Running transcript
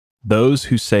Those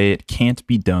who say it can't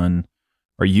be done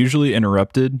are usually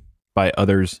interrupted by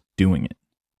others doing it.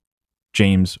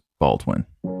 James Baldwin.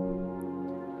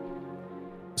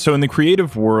 So in the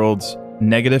creative worlds,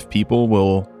 negative people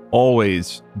will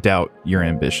always doubt your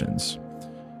ambitions.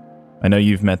 I know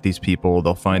you've met these people.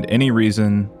 They'll find any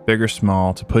reason, big or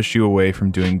small, to push you away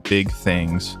from doing big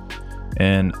things.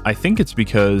 And I think it's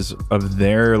because of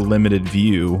their limited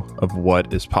view of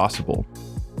what is possible.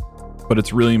 But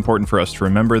it's really important for us to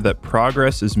remember that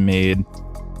progress is made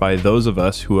by those of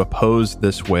us who oppose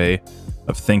this way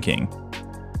of thinking.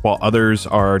 While others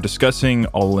are discussing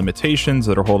all the limitations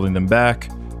that are holding them back,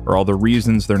 or all the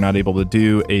reasons they're not able to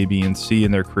do A, B, and C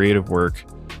in their creative work,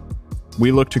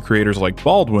 we look to creators like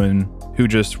Baldwin who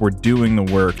just were doing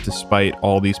the work despite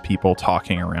all these people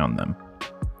talking around them.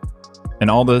 And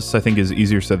all this, I think, is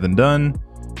easier said than done.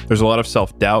 There's a lot of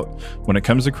self-doubt when it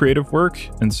comes to creative work.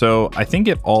 And so I think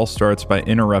it all starts by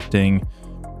interrupting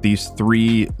these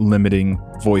 3 limiting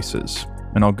voices.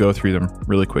 And I'll go through them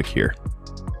really quick here.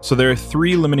 So there are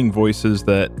 3 limiting voices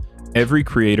that every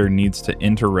creator needs to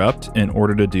interrupt in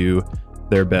order to do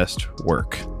their best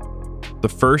work. The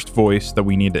first voice that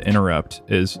we need to interrupt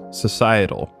is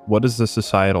societal. What is the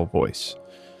societal voice?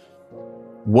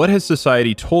 What has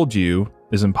society told you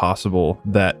is impossible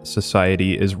that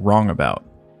society is wrong about?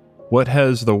 What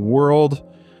has the world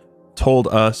told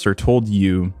us or told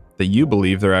you that you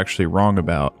believe they're actually wrong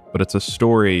about, but it's a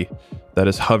story that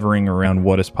is hovering around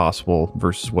what is possible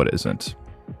versus what isn't?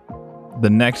 The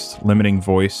next limiting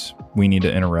voice we need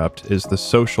to interrupt is the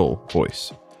social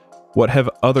voice. What have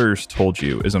others told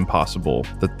you is impossible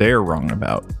that they're wrong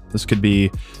about? This could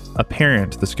be a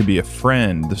parent, this could be a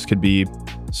friend, this could be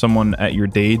someone at your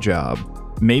day job.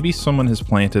 Maybe someone has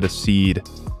planted a seed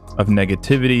of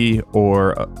negativity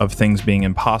or of things being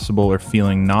impossible or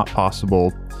feeling not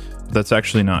possible, but that's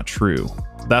actually not true.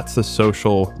 That's the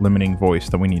social limiting voice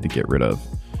that we need to get rid of.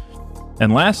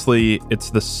 And lastly,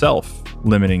 it's the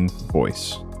self-limiting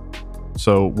voice.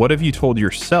 So what have you told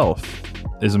yourself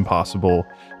is impossible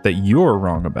that you're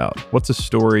wrong about? What's a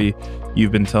story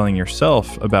you've been telling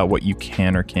yourself about what you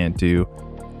can or can't do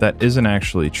that isn't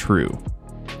actually true?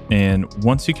 And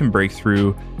once you can break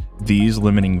through these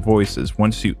limiting voices,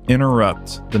 once you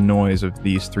interrupt the noise of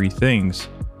these 3 things,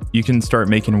 you can start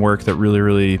making work that really,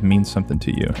 really means something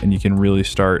to you. And you can really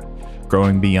start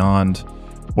growing beyond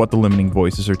what the limiting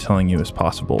voices are telling you is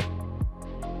possible.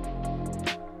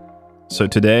 So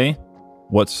today,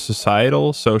 what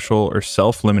societal, social, or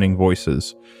self-limiting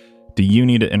voices do you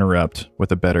need to interrupt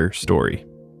with a better story?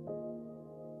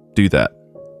 Do that.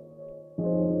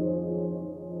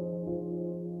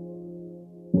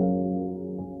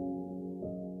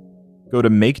 Go to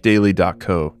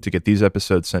makedaily.co to get these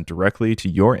episodes sent directly to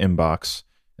your inbox.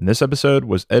 And this episode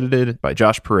was edited by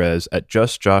Josh Perez at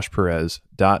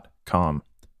justjoshperez.com.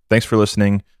 Thanks for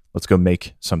listening. Let's go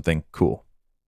make something cool.